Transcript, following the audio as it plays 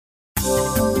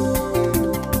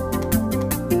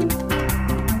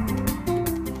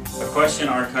question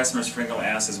our customers frequently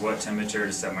ask is what temperature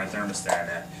to set my thermostat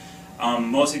at.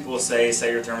 Most people will say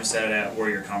set your thermostat at where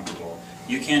you're comfortable.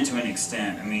 You can to an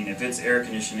extent. I mean, if it's air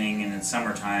conditioning and it's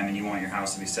summertime and you want your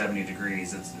house to be 70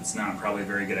 degrees, it's not probably a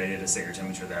very good idea to set your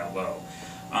temperature that low.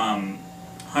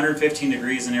 115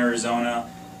 degrees in Arizona,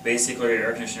 basically your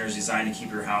air conditioner is designed to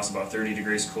keep your house about 30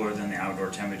 degrees cooler than the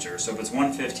outdoor temperature. So if it's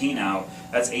 115 out,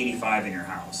 that's 85 in your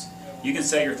house. You can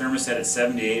set your thermostat at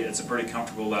 78, it's a pretty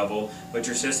comfortable level, but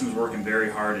your system's working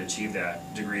very hard to achieve that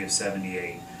degree of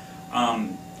 78.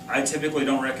 I typically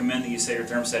don't recommend that you set your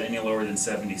thermostat any lower than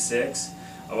 76.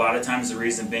 A lot of times the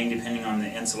reason being, depending on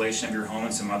the insulation of your home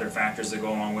and some other factors that go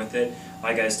along with it,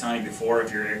 like I was telling you before,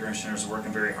 if your air conditioner is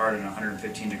working very hard on a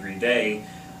 115 degree day,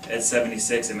 at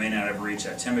 76 it may not ever reach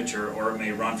that temperature, or it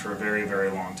may run for a very,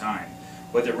 very long time.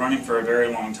 With it running for a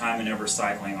very long time and never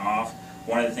cycling off,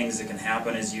 one of the things that can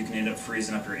happen is you can end up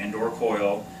freezing up your indoor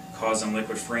coil, causing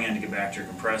liquid freon to get back to your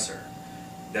compressor.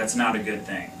 That's not a good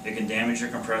thing. It can damage your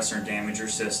compressor and damage your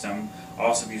system.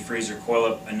 Also, if you freeze your coil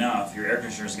up enough, your air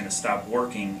conditioner is going to stop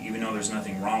working even though there's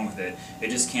nothing wrong with it.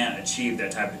 It just can't achieve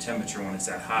that type of temperature when it's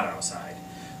that hot outside.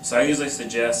 So I usually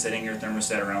suggest setting your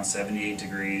thermostat around 78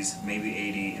 degrees, maybe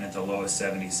 80, and at the lowest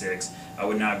 76. I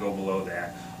would not go below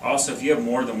that. Also, if you have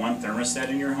more than one thermostat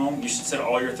in your home, you should set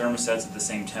all your thermostats at the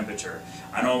same temperature.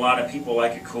 I know a lot of people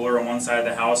like it cooler on one side of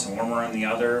the house and warmer on the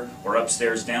other, or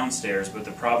upstairs, downstairs, but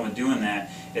the problem with doing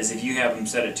that is if you have them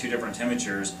set at two different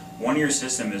temperatures, one of your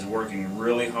system is working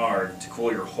really hard to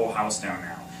cool your whole house down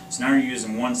now. So now you're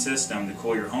using one system to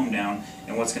cool your home down,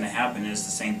 and what's going to happen is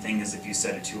the same thing as if you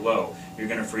set it too low. You're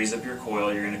going to freeze up your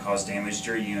coil, you're going to cause damage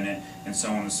to your unit, and so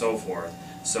on and so forth.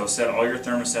 So set all your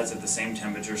thermostats at the same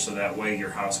temperature so that way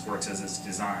your house works as it's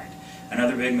designed.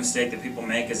 Another big mistake that people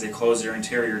make is they close their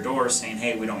interior doors saying,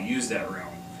 hey, we don't use that room.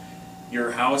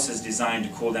 Your house is designed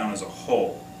to cool down as a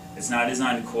whole. It's not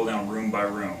designed to cool down room by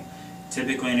room.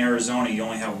 Typically in Arizona, you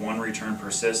only have one return per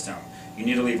system. You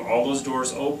need to leave all those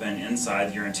doors open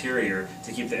inside your interior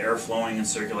to keep the air flowing and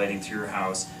circulating through your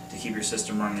house, to keep your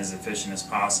system running as efficient as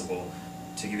possible,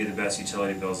 to give you the best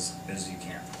utility bills as you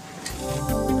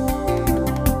can.